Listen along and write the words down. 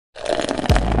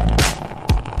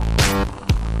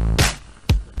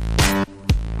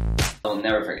will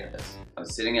never forget this. I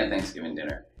was sitting at Thanksgiving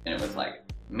dinner, and it was like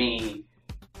me.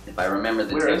 If I remember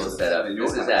the table set up,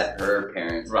 this is at her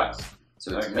parents' house.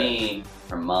 So it's me,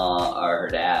 her mom, or her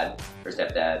dad, her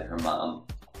stepdad, her mom,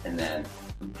 and then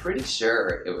I'm pretty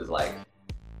sure it was like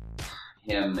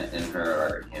him and her,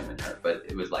 or him and her, but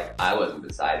it was like I wasn't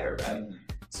beside her, right?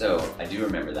 So I do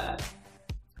remember that.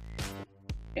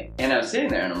 And I was sitting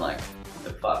there and I'm like, what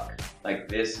the fuck? Like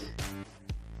there's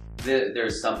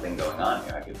something going on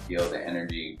here. I could feel the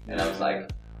energy, and I was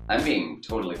like, I'm being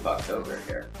totally fucked over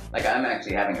here. Like, I'm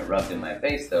actually having it rubbed in my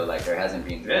face, though. Like, there hasn't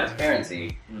been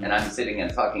transparency, and I'm sitting and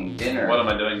fucking dinner. What am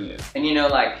I doing here? And you know,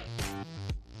 like,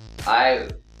 I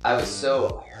was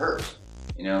so hurt.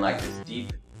 You know, like this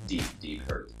deep, deep, deep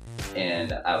hurt.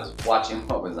 And I was watching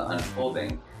what was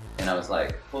unfolding, and I was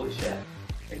like, holy shit.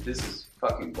 Like, this is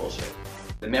fucking bullshit.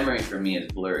 The memory for me is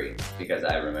blurry because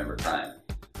I remember crying.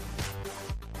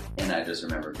 And I just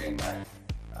remember being like,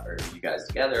 are you guys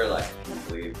together? Like, I can't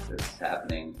believe this is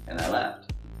happening. And I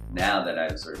left. Now that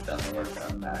I've sort of done the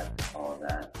work on that, all of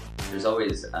that, there's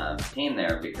always pain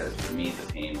there, because for me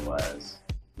the pain was,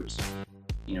 which,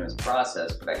 you know, is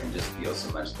processed, but I can just feel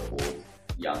so much the old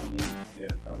young me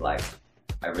of like,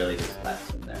 I really just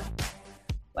left him there.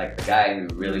 Like the guy who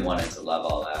really wanted to love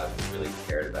all out, who really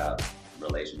cared about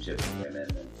relationships and women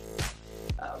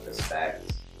and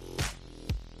respect,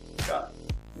 gone.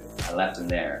 I left him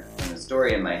there. And the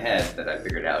story in my head that I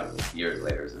figured out years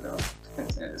later, so no,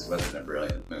 this wasn't a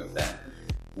brilliant move then,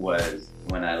 was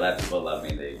when I let people love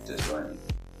me, they destroy me.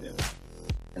 Yeah.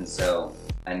 And so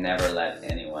I never let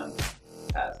anyone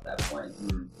past that point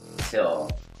until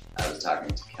I was talking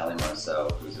to Kelly Marceau,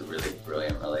 who's a really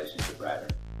brilliant relationship writer.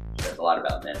 She does a lot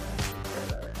about men.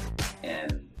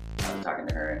 And I was talking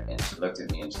to her, and she looked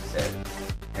at me and she said,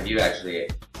 have you actually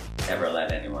ever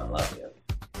let anyone love you?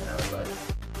 And I was like,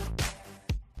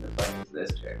 who the fuck is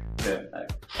this chick? Yeah.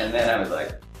 And then I was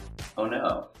like, oh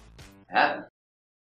no, I haven't.